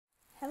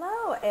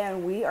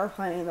and we are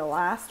planning the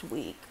last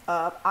week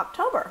of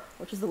October,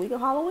 which is the week of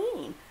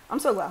Halloween. I'm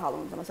so glad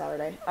Halloween's on a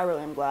Saturday. I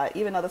really am glad,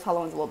 even though this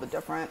Halloween's a little bit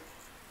different.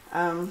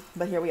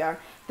 But here we are.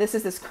 This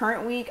is this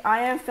current week. I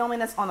am filming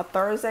this on a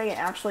Thursday, and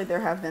actually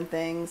there have been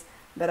things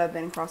that have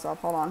been crossed off.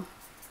 Hold on.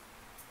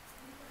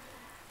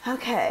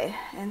 Okay,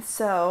 and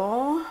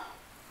so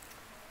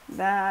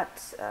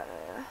that,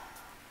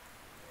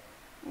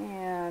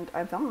 and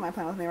I'm filming my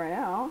plan with me right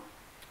now,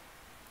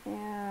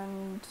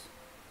 and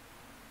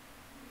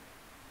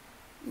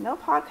no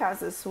podcast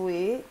this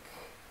week.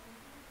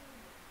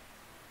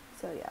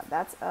 So yeah,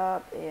 that's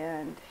up,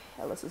 and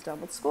Alyssa's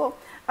done with school.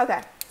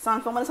 Okay, so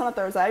I'm filming this on a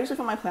Thursday. I usually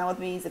film my plan with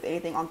me, if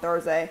anything, on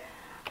Thursday.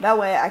 That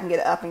way I can get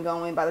it up and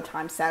going by the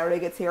time Saturday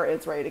gets here,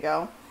 it's ready to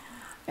go.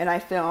 And I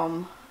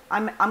film,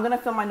 I'm gonna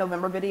film my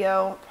November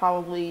video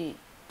probably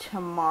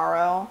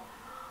tomorrow,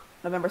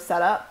 November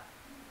setup.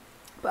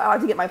 But I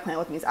like to get my plan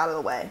with me's out of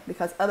the way,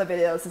 because other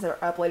videos, since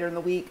they're up later in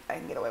the week, I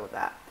can get away with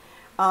that.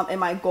 And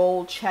my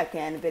goal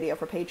check-in video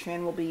for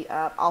Patreon will be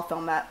up. I'll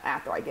film that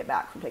after I get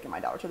back from taking my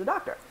daughter to the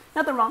doctor.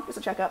 Nothing wrong, just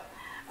a checkup.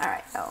 All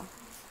right, so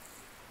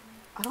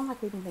I don't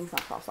like leaving things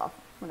not crossed off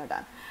when they're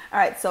done. All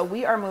right, so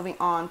we are moving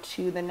on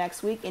to the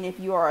next week, and if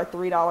you are a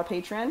 $3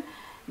 patron,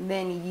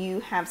 then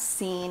you have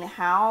seen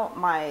how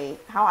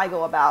I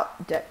go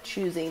about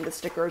choosing the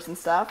stickers and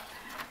stuff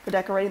for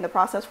decorating, the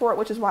process for it,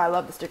 which is why I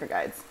love the sticker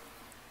guides.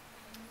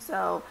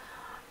 So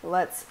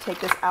let's take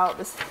this out.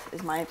 This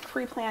is my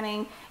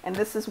pre-planning, and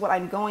this is what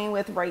I'm going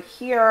with right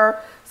here.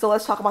 So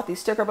let's talk about these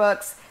sticker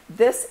books.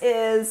 This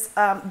is,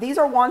 these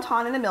are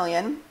Wonton in a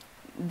Million,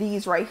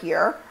 these right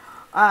here.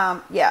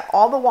 Yeah,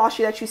 all the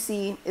washi that you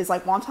see is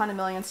like Wonton in a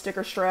Million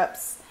sticker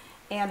strips,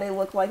 and they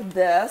look like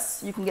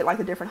this. You can get like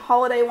the different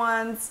holiday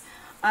ones.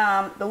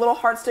 The little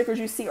heart stickers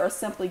you see are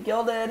Simply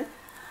Gilded.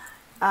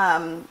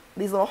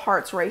 These little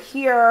hearts right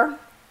here.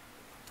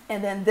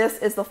 And then this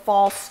is the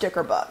fall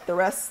sticker book. The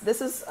rest, this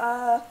is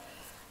the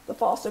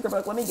fall sticker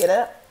book. Let me get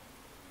it.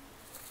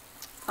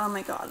 Oh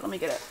my God, let me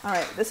get it. All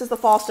right, this is the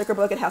fall sticker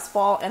book. It has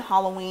fall and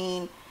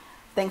Halloween,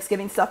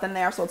 Thanksgiving stuff in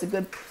there, so it's a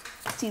good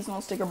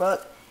seasonal sticker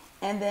book.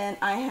 And then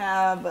I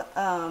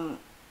have,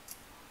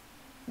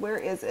 where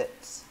is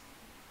it?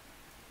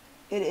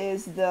 It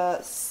is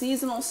the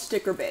Seasonal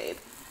Sticker Babe,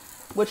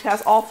 which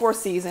has all 4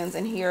 seasons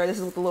in here. This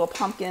is what the little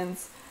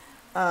pumpkins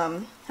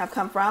have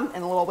come from,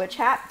 and the little witch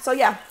hat. So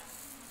yeah,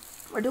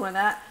 we're doing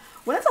that.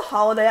 When it's a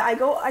holiday, I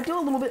do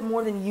a little bit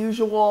more than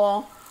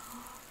usual.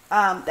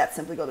 That's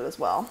Simply Gilded as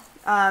well,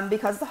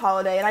 because it's a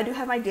holiday, and I do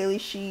have my daily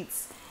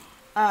sheets.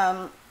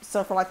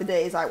 So for like the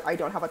days I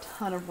don't have a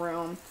ton of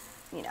room,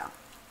 you know,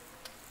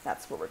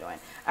 that's what we're doing.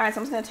 All right, so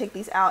I'm just gonna take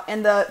these out,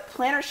 and the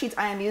planner sheets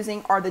I am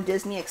using are the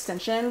Disney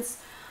extensions,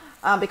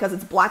 because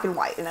it's black and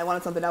white, and I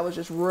wanted something that was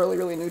just really,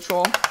 really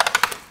neutral,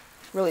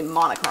 really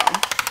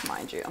monochrome,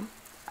 mind you.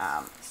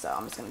 So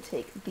I'm just gonna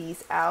take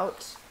these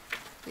out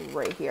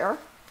right here.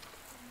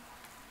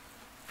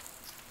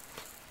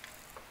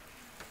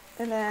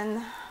 And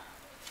then,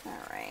 all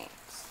right,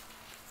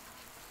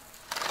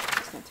 I'm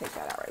just gonna take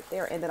that out right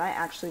there. And then I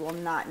actually will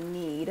not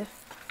need,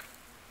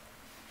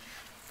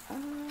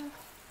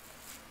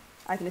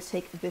 I can just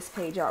take this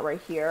page out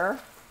right here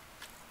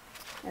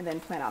and then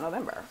plan out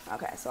November.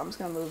 Okay, so I'm just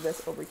gonna move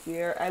this over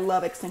here. I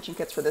love extension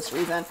kits for this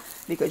reason,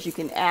 because you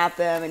can add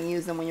them and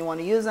use them when you want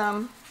to use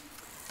them.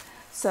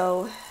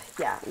 So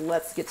yeah,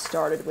 let's get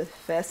started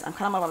with this. I'm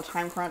kind of on a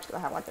time crunch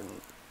because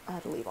I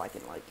have to leave like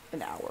in like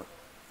an hour.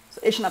 So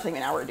it should not take me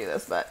an hour to do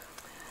this, but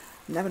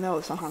you never know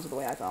sometimes with the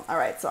way I film. All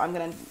right, so I'm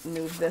gonna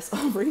move this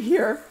over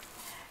here,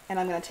 and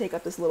I'm gonna take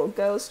up this little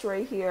ghost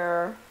right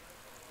here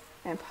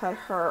and put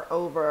her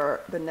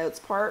over the notes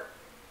part.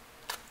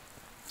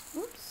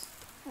 Oops.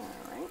 All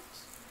right.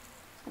 Just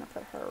gonna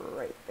put her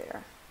right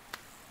there.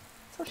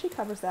 So she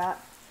covers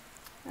that.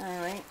 All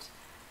right.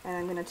 And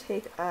I'm gonna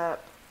take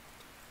up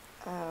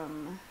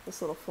this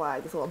little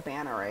flag, this little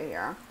banner right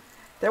here.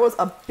 There was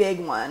a big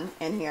one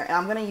in here, and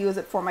I'm gonna use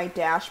it for my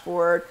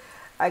dashboard.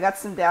 I got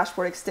some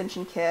dashboard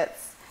extension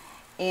kits,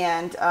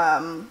 and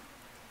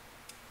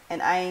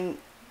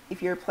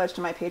if you're pledged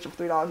to my page of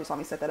 $3, you saw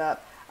me set that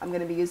up. I'm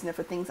gonna be using it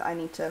for things I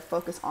need to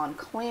focus on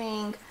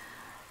cleaning,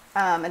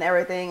 and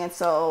everything. And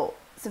so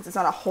since it's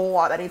not a whole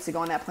lot that needs to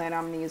go in that planner,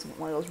 I'm gonna use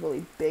one of those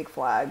really big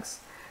flags,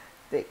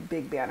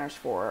 big banners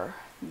for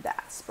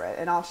that spread.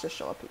 And I'll just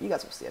show up, you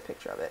guys will see a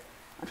picture of it.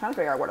 I'm trying to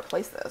figure out where to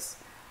place this.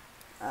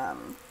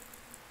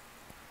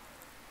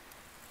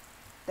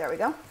 There we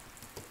go.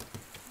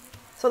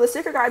 So the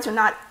sticker guides are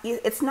not,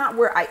 it's not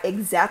where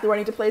exactly where I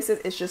need to place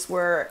it. It's just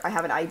where I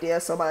have an idea.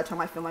 So by the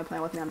time I film my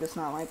plan with me, I'm just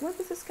not like, where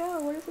does this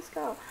go? Where does this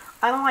go?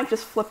 I don't like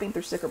just flipping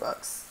through sticker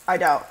books. I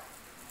don't.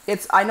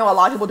 I know a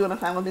lot of people doing a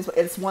plan with me, but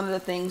it's one of the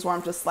things where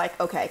I'm just like,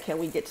 okay, can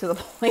we get to the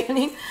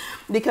planning?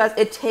 Because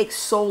it takes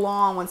so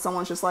long when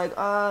someone's just like,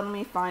 let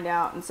me find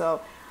out. And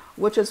so,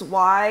 which is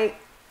why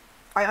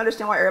I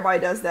understand why everybody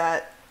does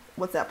that.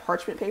 What's that,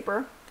 parchment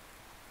paper?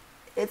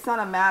 It's not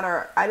a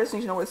matter, I just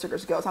need to know where the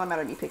stickers go. It's not a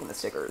matter of me picking the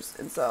stickers.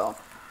 And so,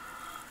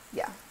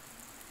 yeah.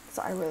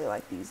 So I really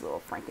like these little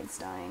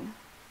Frankenstein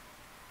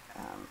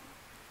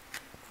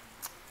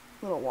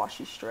little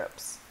washi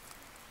strips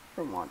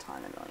from One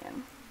Time in a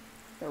Million.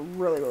 They're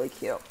really, really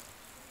cute.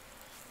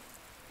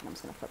 And I'm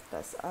just gonna put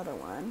this other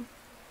one.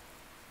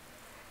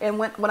 And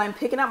when I'm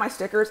picking out my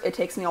stickers, it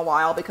takes me a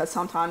while because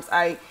sometimes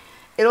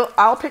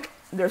I'll pick,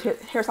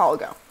 here's how it'll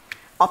go.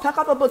 I'll pick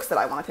out the books that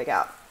I want to pick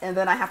out, and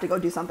then I have to go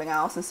do something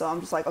else. And so I'm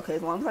just like, okay,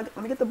 as long as let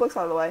me get the books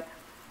out of the way.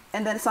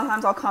 And then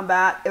sometimes I'll come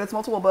back. If it's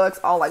multiple books,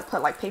 I'll like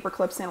put like paper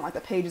clips in, like the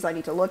pages I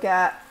need to look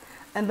at.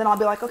 And then I'll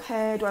be like,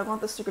 okay, do I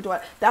want this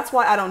sticker? That's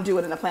why I don't do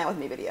it in a Plan With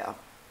Me video.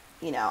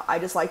 You know, I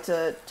just like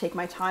to take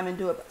my time and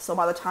do it. So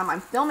by the time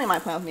I'm filming my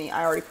Plan With Me,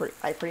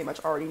 I pretty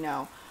much already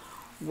know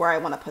where I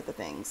want to put the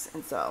things.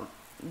 And so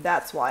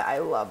that's why I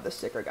love the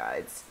sticker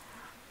guides,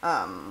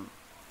 and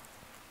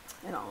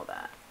all of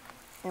that.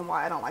 And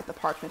why I don't like the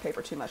parchment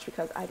paper too much,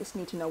 because I just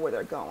need to know where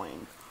they're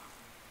going,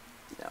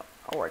 you know,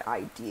 or an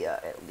idea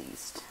at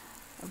least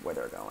of where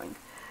they're going.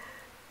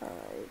 All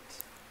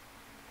right.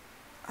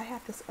 I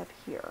have this up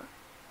here,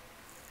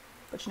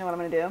 but you know what I'm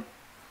going to do?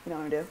 You know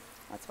what I'm going to do?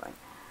 That's fine.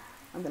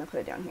 I'm going to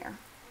put it down here.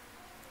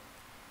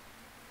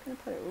 I'm going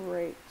to put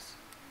it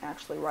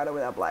actually right over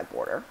that black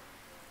border.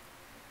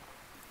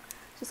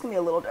 It's just going to be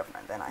a little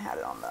different than I had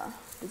it on the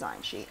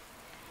design sheet.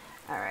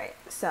 All right.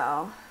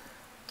 So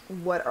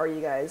what are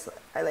you guys,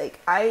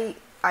 I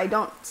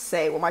don't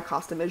say what my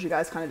costume is. You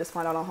guys kind of just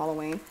find out on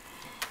Halloween.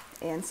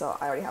 And so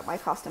I already have my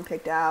costume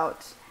picked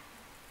out,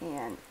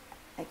 and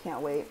I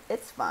can't wait.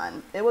 It's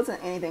fun. It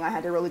wasn't anything I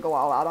had to really go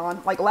all out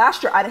on. Like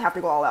last year, I didn't have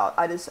to go all out.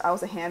 I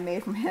was a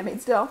handmaid from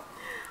Handmaid's Tale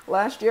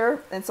last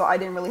year. And so I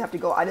didn't really have to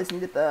go. I just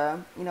needed the,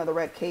 you know, the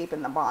red cape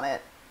and the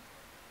bonnet.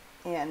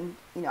 And,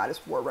 you know, I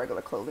just wore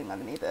regular clothing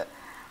underneath it.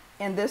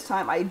 And this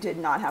time I did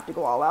not have to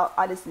go all out.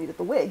 I just needed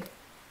the wig.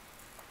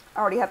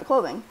 I already had the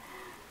clothing.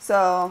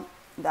 So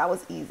that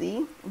was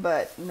easy,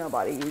 but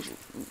nobody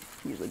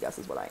usually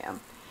guesses what I am.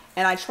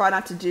 And I try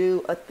not to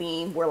do a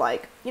theme where,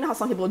 like, you know how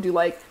some people do,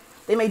 like,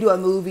 they may do a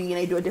movie and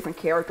they do a different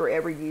character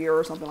every year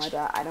or something like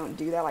that. I don't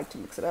do that. I like to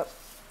mix it up.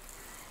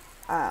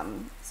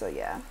 So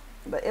yeah,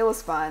 but it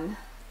was fun.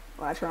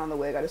 When I turned on the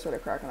wig, I just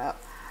started cracking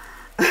up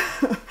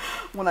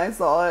when I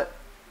saw it.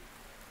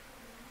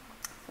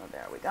 So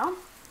there we go.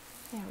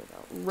 There we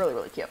go. Really,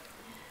 really cute.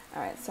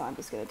 All right, so I'm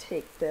just gonna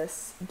take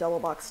this double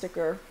box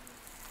sticker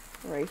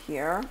right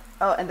here.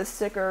 Oh, and this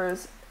sticker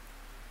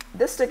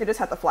just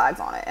had the flags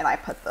on it, and I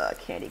put the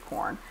candy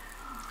corn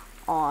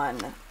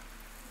on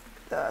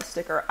the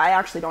sticker. I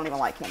actually don't even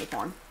like candy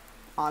corn.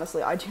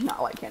 Honestly, I do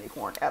not like candy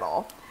corn at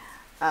all.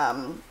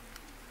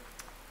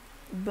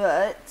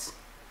 But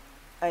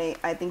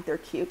I think they're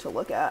cute to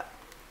look at.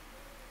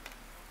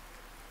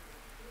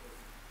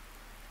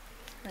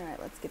 All right,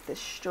 let's get this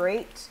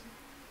straight.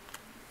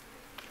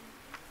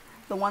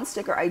 The one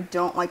sticker I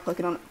don't like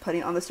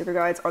putting on the sticker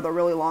guides are the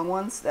really long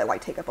ones that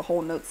like take up a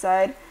whole note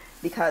side,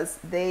 because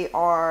they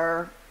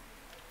are,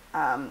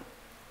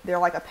 they're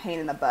like a pain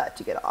in the butt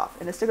to get off.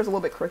 And the sticker's a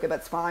little bit crooked, but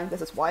it's fine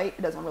because it's white.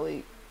 It doesn't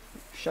really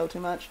show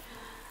too much.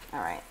 All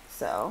right,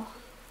 so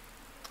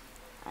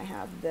I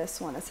have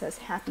this one that says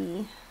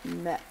Happy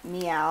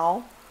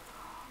Meow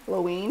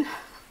Halloween.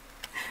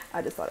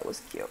 I just thought it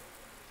was cute.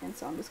 And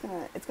so I'm just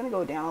gonna, it's gonna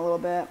go down a little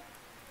bit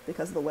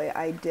because of the way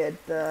I did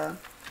the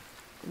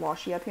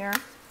washi up here,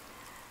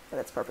 but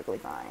it's perfectly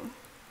fine.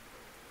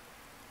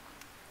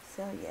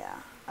 So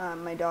yeah,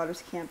 my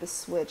daughter's campus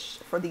switch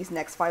for these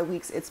next 5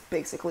 weeks, it's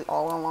basically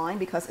all online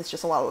because it's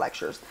just a lot of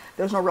lectures.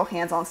 There's no real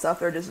hands-on stuff.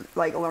 They're just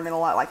like learning a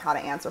lot, like how to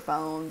answer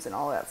phones and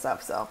all that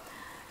stuff. So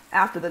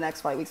after the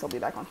next 5 weeks, I'll be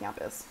back on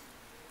campus,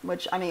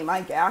 which, I mean, my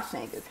gas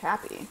tank is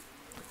happy.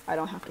 I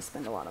don't have to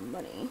spend a lot of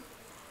money.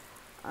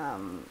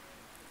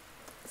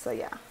 So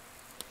yeah,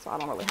 so I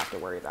don't really have to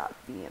worry about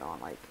being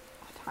on like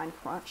a time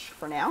crunch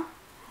for now.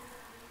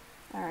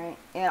 All right,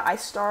 and I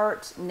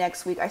start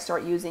next week, I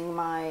start using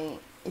my,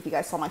 if you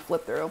guys saw my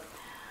flip through,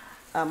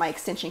 my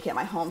extension kit,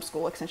 my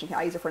homeschool extension kit.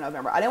 I use it for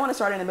November. I didn't want to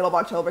start in the middle of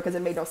October because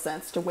it made no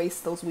sense to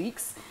waste those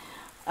weeks.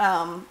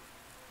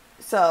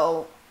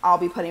 So I'll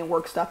be putting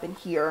work stuff in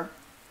here,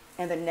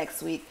 and then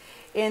next week.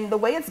 And the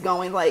way it's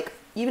going, like,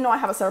 even though I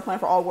have a separate plan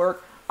for all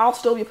work, I'll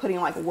still be putting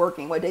like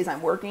working, what days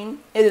I'm working.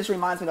 It just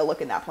reminds me to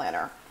look in that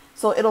planner.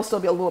 So it'll still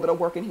be a little bit of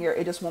work in here.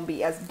 It just won't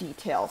be as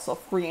detailed. So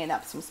freeing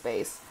up some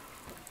space,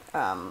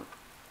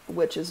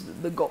 which was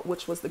the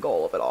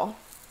goal of it all.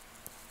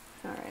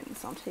 All right,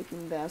 so I'm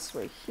taking this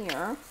right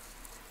here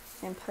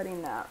and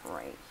putting that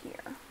right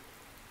here.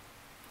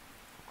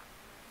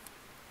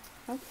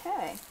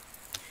 Okay.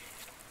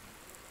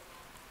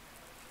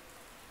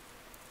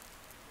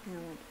 And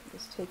I'm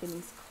just taking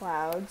these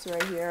clouds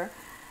right here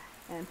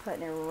and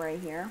putting it right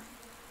here.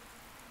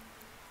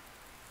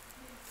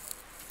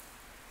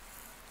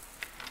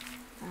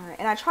 All right,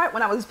 and I tried,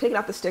 when I was picking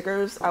up the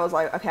stickers, I was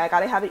like, okay, I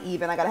gotta have it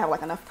even. I gotta have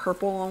like enough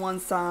purple on one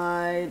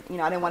side. You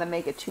know, I didn't want to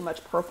make it too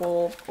much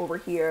purple over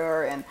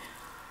here, and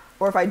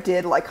or if I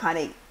did, like, kind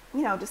of,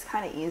 you know, just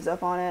kind of ease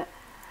up on it.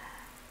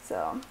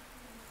 So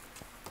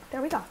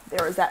there we go.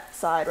 There is that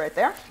side right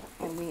there,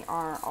 and we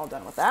are all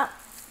done with that.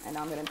 And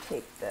now I'm gonna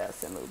take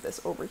this and move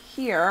this over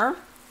here.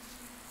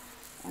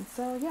 And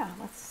so yeah,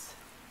 let's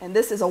And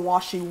this is a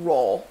washi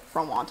roll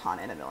from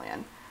Wonton in a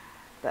Million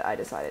that I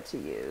decided to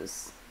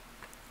use.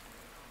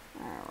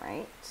 All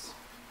right.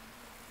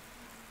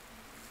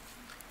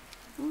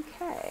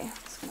 Okay, I'm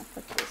just gonna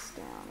put this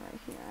down right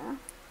here.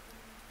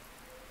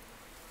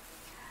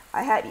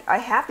 I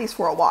had these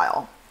for a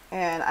while,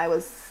 and I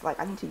was like,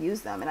 I need to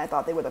use them, and I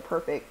thought they were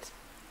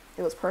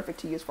it was perfect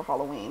to use for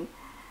Halloween.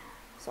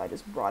 So I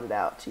just brought it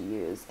out to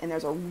use. And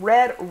there's a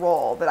red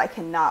roll that I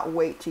cannot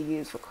wait to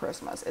use for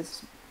Christmas.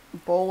 It's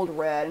bold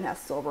red and has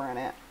silver in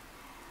it.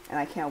 And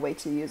I can't wait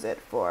to use it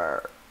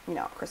for, you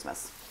know,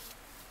 Christmas.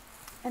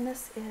 And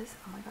this is,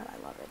 oh my God, I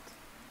love it.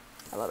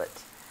 I love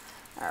it.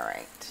 All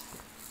right.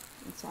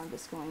 And so I'm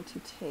just going to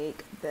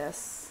take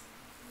this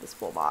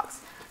full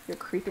box. You're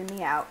creeping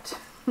me out.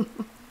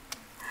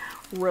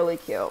 Really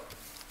cute.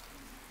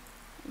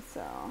 And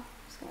so I'm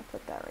just gonna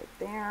put that right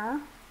there.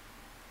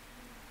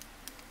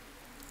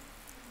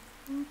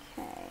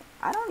 Okay.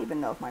 I don't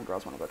even know if my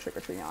girls want to go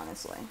trick-or-treating,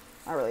 honestly.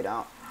 I really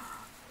don't.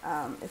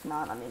 If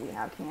not, I mean, we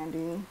have candy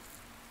in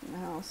the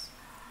house.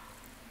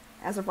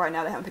 As of right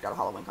now, they haven't picked out a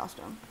Halloween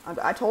costume.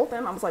 I told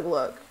them, I was like,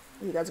 look,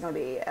 you guys are going to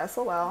be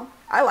SOL.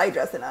 I like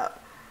dressing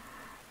up.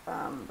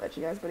 But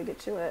you guys better get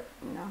to it,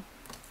 you know.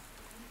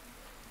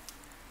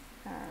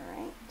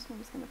 Alright, so I'm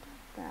just going to put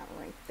that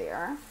right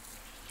there.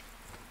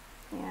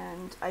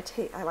 And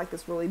I like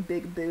this really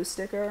big boo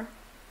sticker.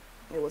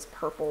 It was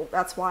purple.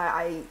 That's why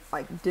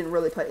I didn't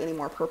really put any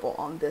more purple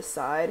on this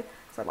side.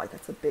 So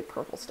that's a big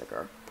purple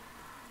sticker.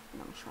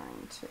 And I'm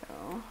trying to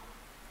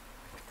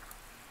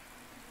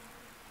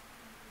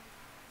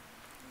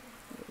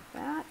do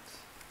that.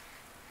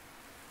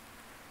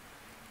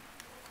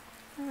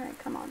 Alright,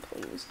 come on,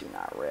 please do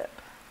not rip.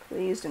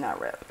 Please do not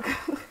rip.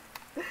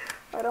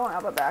 I don't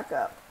have a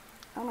backup.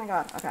 Oh my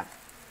God, okay.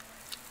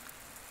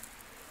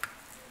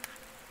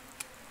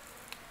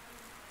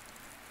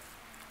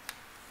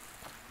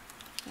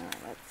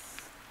 Alright,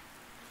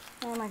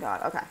 oh my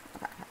God, okay.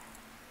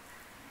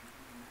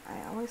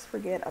 I always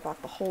forget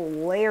about the whole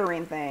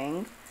layering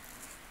thing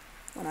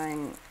when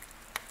I'm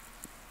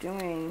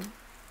doing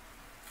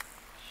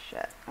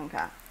shit. Okay.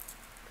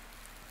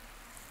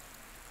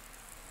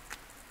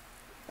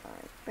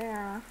 Right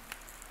there.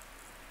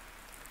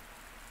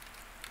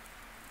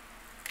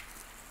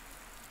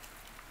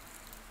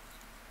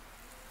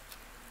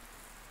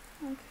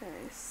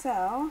 Okay,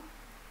 so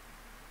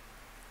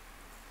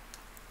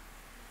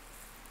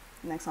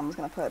next I'm just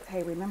gonna put,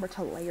 hey, remember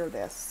to layer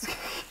this.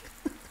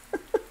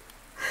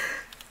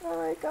 Oh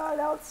my God,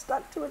 now it's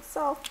stuck to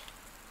itself.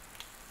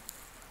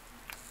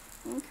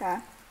 Okay,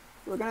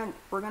 we're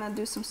gonna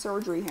do some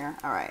surgery here.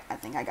 All right, I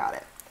think I got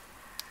it.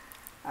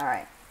 All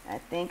right, I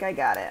think I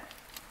got it.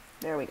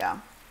 There we go.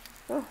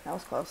 Oh, that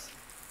was close.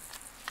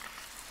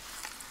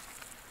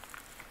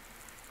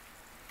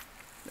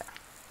 There.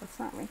 Let's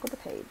not wrinkle the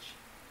page.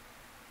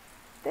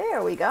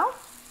 There we go.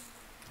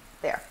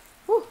 There.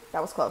 Whew,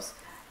 that was close.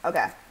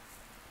 Okay.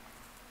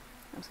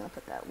 I'm just gonna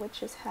put that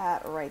witch's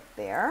hat right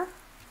there.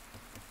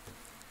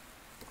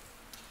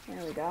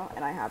 There we go.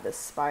 And I have this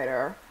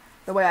spider.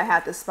 The way I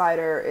had this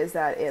spider is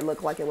that it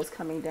looked like it was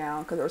coming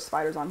down because there were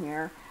spiders on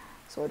here.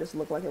 So it just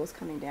looked like it was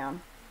coming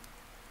down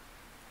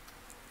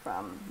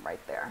from right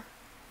there.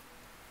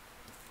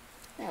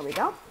 There we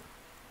go.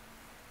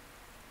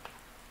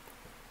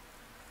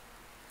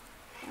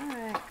 All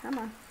right, come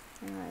on.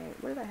 All right,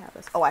 where did I have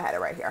this? Oh, I had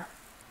it right here.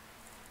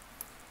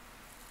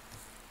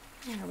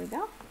 There we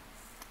go.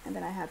 And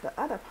then I have the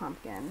other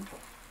pumpkin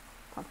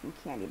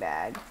candy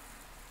bag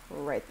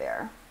right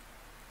there.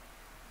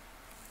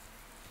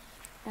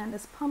 And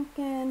this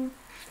pumpkin,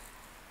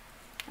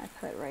 I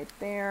put right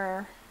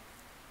there.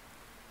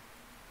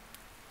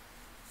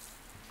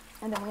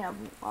 And then we have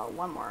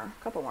a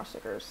couple more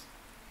stickers.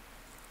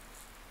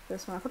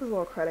 This one, I put this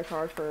little credit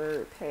card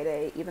for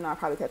payday, even though I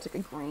probably could have took a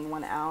green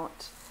one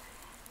out.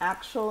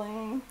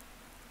 Actually,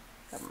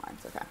 never mind,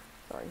 it's okay,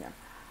 it's already here,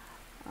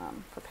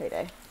 for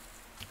payday.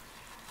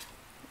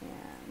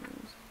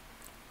 And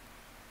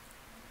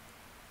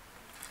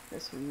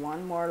this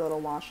one more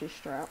little washi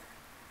strip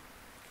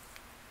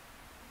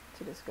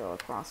to just go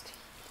across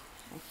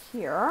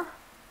here.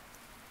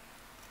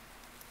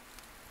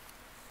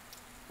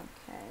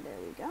 Okay, there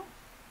we go.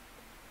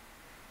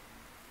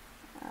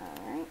 All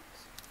right.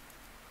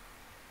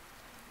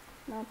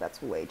 Nope,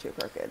 that's way too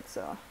crooked,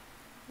 so,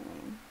 I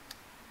mean,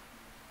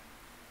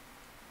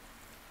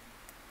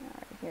 all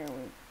right, here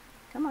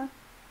come on.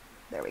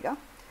 There we go.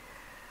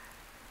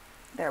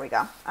 There we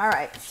go. All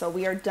right, so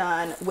we are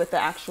done with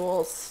the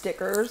actual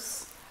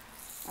stickers.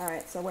 All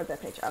right, so where'd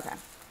that page? Okay,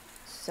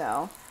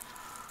 so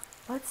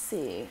let's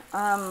see.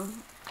 I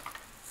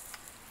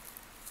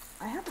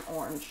have an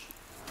orange.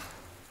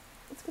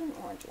 Let's get an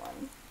orange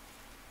one.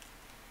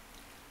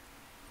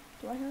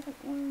 Do I have an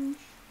orange?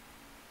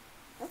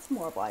 That's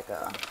more of like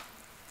a,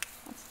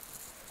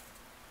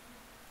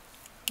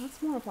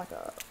 that's more of like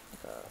a,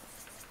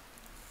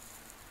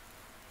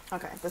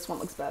 okay, this one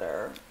looks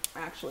better,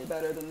 actually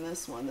better than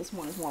this one. This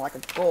one is more like a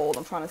gold.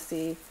 I'm trying to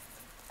see,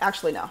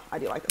 actually no, I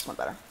do like this one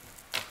better.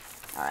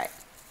 All right,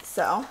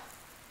 so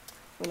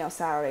We know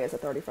Saturday is the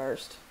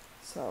 31st,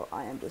 so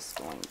I am just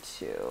going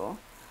to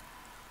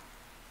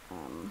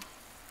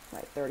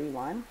write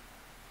 31.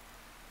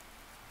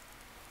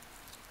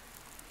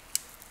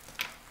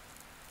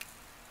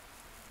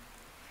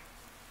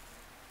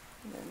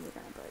 And then we're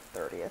going to write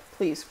 30th.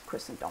 Please,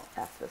 Kristen, don't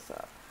F this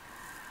up.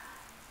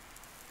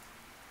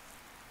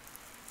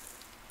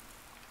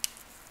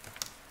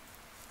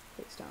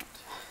 Please don't.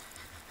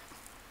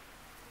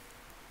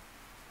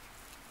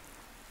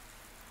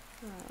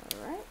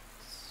 All right.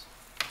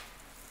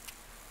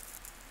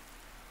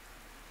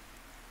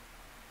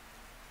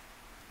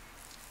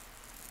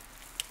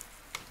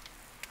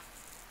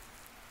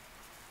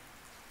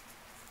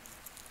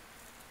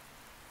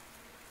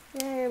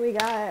 Yay, we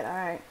got it. All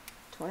right,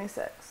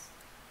 26.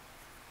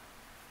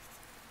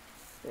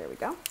 There we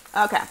go.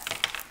 Okay.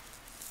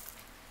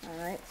 All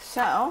right,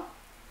 so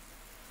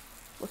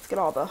let's get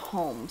all the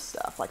home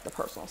stuff, like the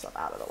personal stuff,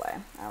 out of the way.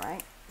 All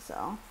right, so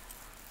I'm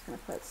just gonna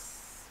put,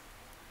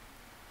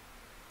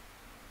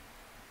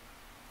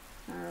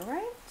 all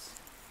right.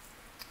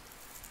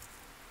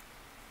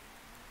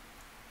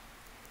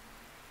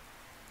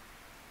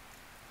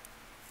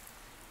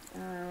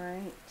 All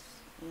right,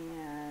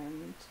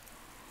 and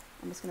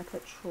I'm just gonna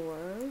put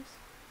chores.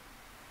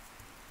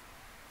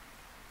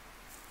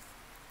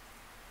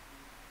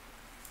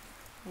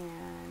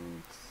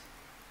 And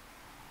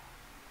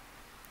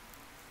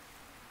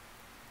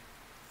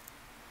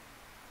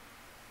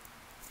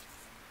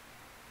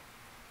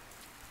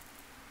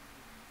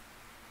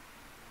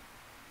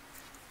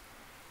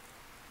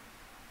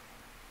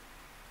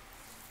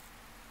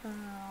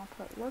I'll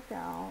put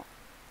workout.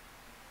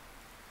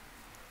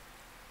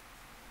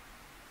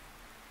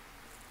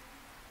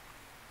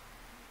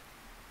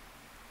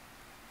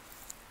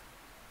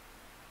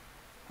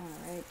 All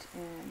right,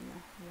 and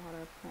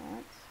water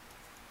plants.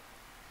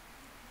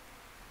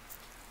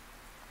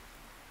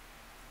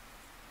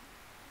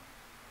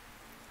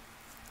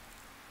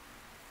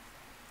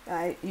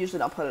 I usually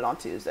don't put it on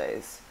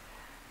Tuesdays,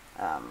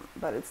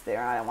 but it's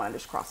there. I don't want to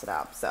just cross it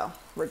out, so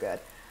we're good.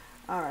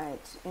 All right,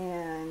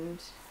 and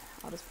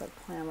I'll just put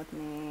plan with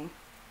me,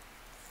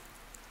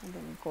 and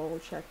then goal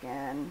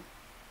check-in.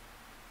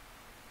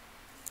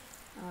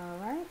 All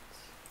right,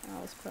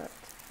 I'll just put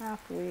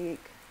half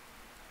week,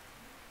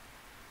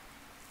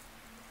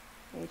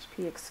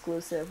 HP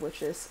exclusive,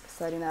 which is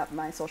setting up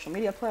my social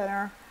media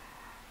planner.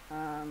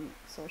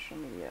 Social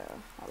media,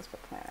 I'll just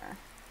put planner.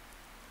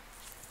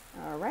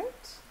 All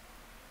right.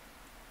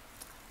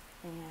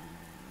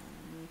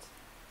 And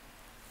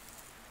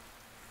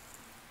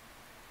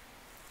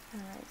all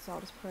right, so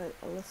I'll just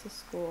put Alyssa's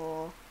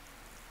school.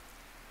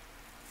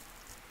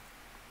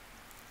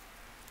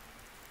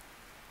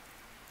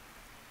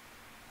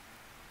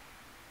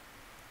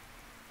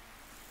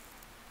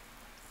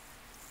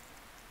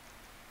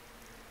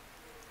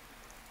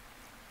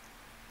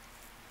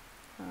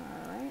 All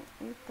right,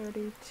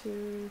 8:30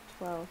 to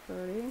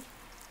 12:30,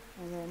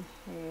 and then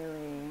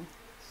Haley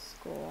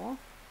school.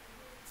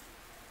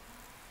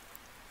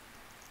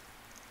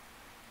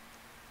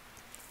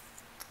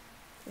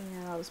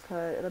 And I'll just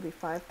put, it'll be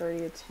 5:30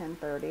 to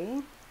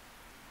 10:30.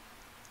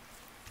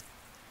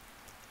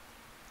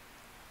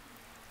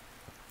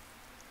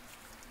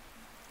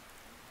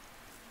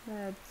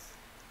 That's,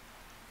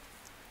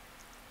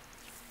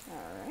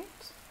 all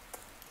right.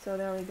 So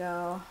there we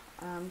go.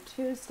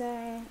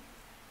 Tuesday,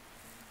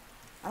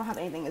 I don't have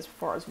anything as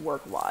far as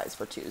work-wise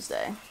for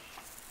Tuesday.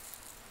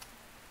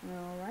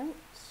 All right.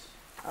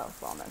 Oh,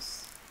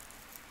 wellness.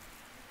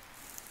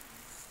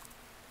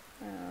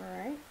 All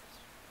right.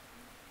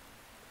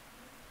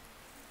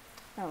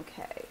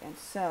 Okay, and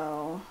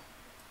so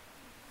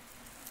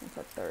I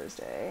put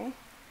Thursday.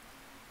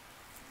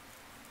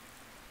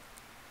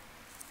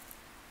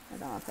 And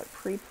then I'll put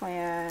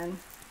pre-plan,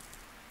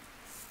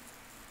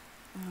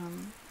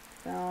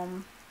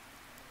 film,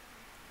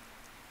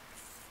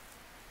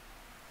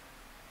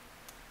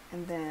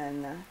 and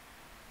then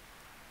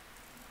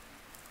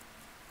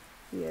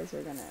you guys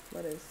are gonna,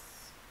 what is,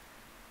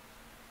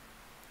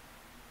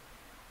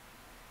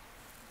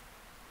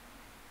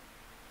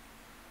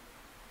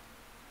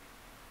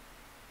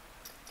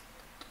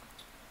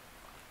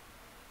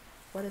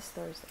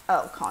 Thursday?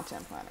 Oh,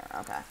 content planner,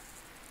 okay.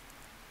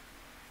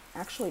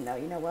 Actually, no,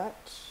 you know what?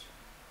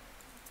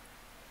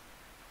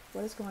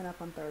 What is going up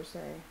on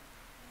Thursday?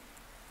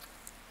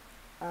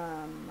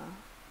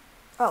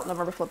 Oh,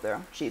 November flip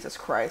through. Jesus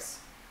Christ.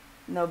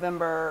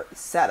 November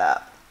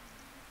setup.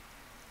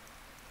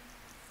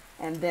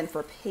 And then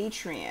for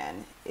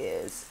Patreon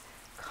is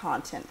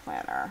content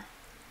planner.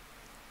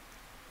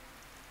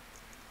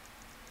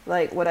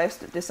 Like what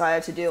I've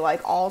decided to do,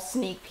 like all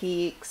sneak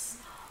peeks,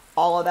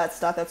 all of that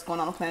stuff that's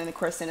going on with Planning with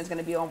Kristen is going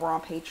to be over on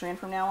Patreon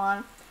from now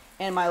on.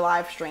 And my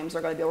live streams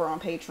are going to be over on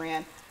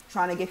Patreon,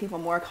 trying to give people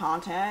more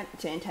content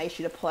to entice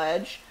you to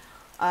pledge.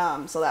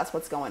 So that's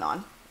what's going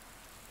on.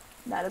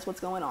 That is what's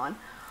going on.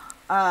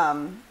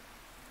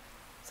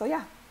 So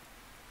yeah.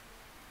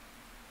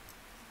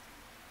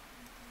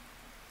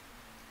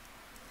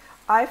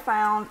 I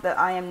found that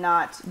I am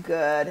not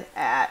good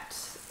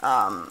at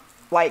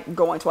like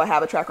going to a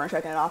habit tracker and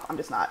checking it off. I'm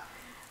just not.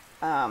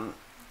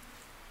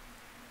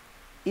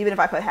 Even if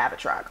I put habit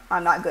track,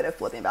 I'm not good at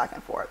flipping back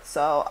and forth.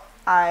 So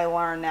I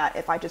learned that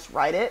if I just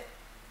write it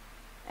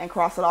and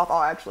cross it off,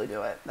 I'll actually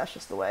do it. That's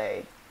just the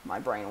way my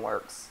brain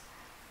works.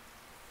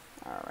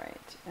 All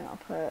right, and I'll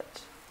put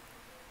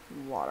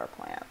water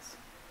plants.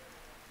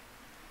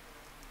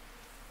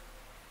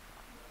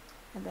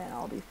 And then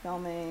I'll be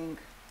filming,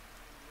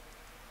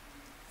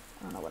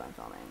 I don't know what I'm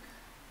filming.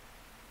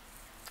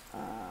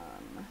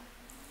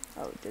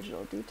 Oh,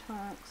 digital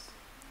detox.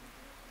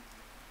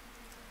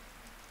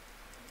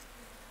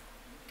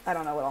 I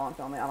don't know what all I'm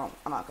filming. I'm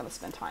not going to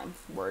spend time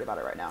worried about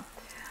it right now.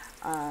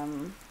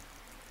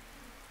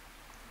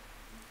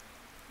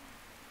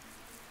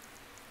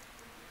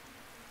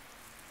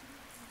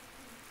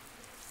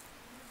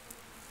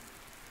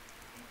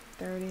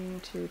 30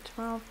 to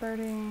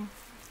 12:30.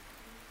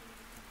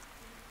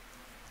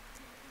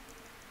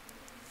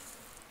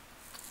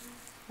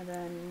 And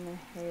then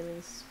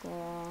Haley's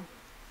school.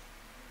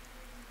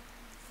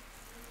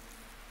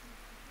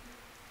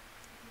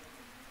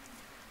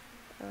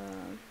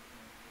 Uh,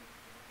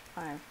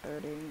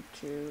 5:30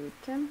 to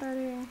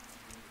 10:30.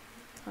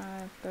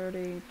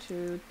 5:30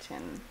 to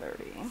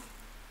 10:30.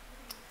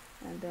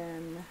 And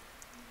then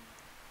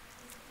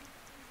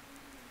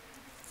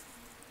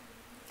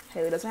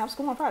Haley doesn't have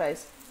school on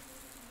Fridays.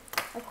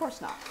 Of course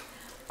not.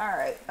 All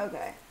right,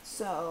 okay.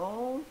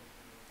 So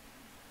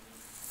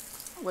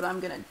what I'm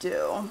gonna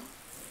do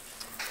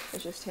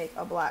is just take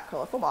a black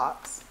colorful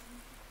box.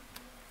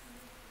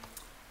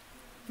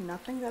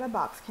 Nothing that a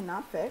box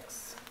cannot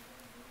fix.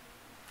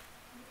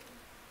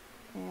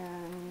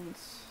 And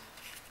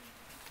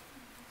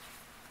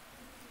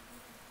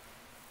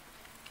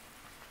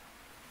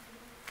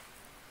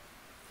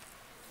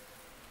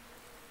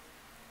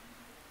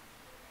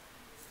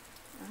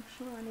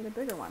actually, I need a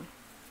bigger one.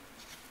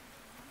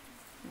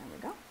 There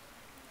we go.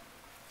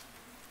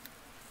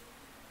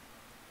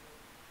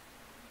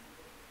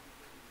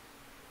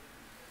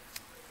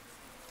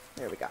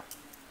 There we go.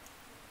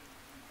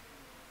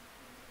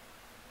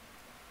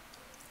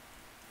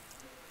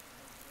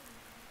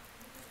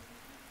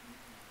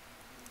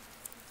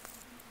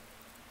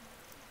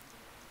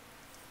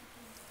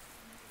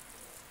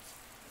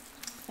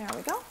 There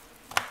we go.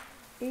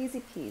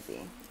 Easy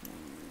peasy.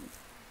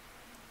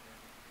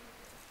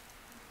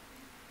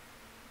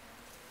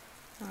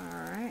 All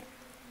right.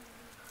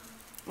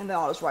 And then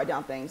I'll just write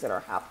down things that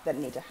are that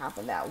need to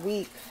happen that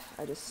week.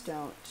 I just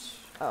don't.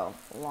 Oh,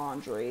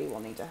 laundry will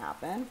need to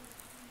happen.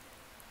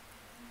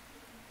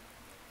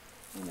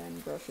 And then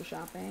grocery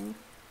shopping.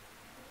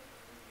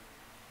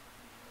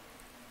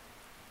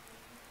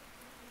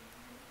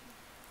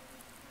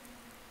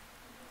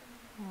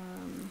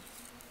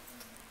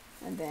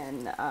 And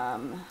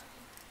then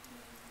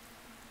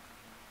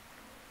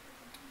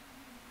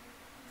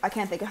I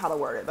can't think of how to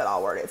word it, but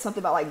I'll word it. It's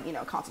something about, like, you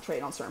know,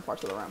 concentrating on certain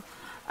parts of the room.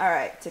 All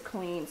right, to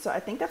clean. So I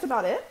think that's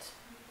about it.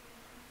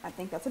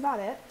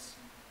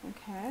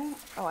 Okay.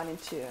 Oh, I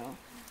need to.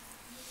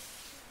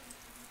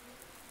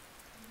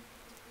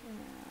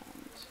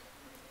 And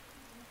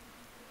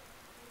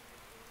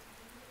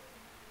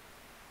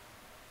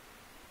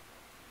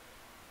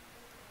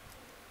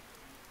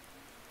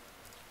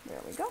there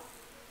we go.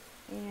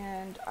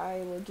 And I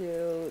will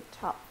do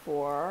top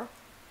 4.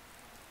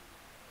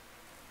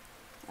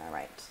 All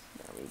right,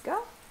 there we go.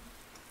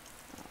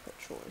 I'll put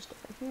chores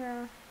over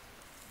here.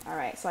 All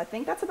right, so I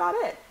think that's about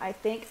it. I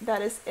think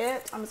that is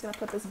it. I'm just gonna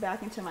put this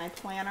back into my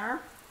planner.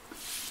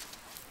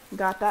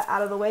 Got that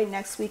out of the way.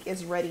 Next week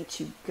is ready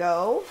to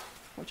go,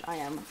 which I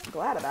am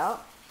glad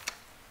about.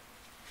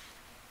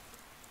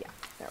 Yeah,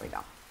 there we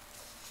go.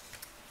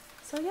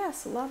 So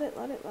yes, love it,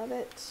 love it, love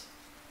it.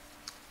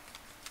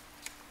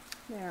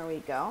 There we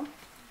go.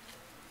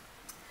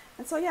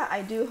 And so yeah,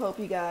 I do hope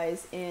you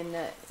guys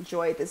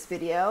enjoyed this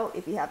video.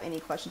 If you have any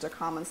questions or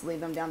comments, leave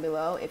them down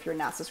below. If you're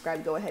not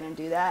subscribed, go ahead and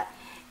do that.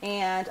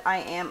 And I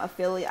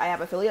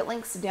have affiliate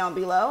links down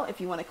below if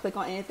you want to click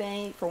on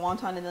anything for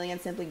Wonton a Million,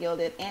 Simply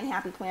Gilded, and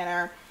Happy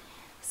Planner.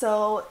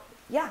 So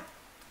yeah,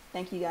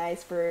 thank you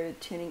guys for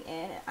tuning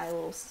in. I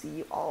will see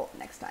you all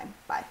next time.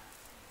 Bye.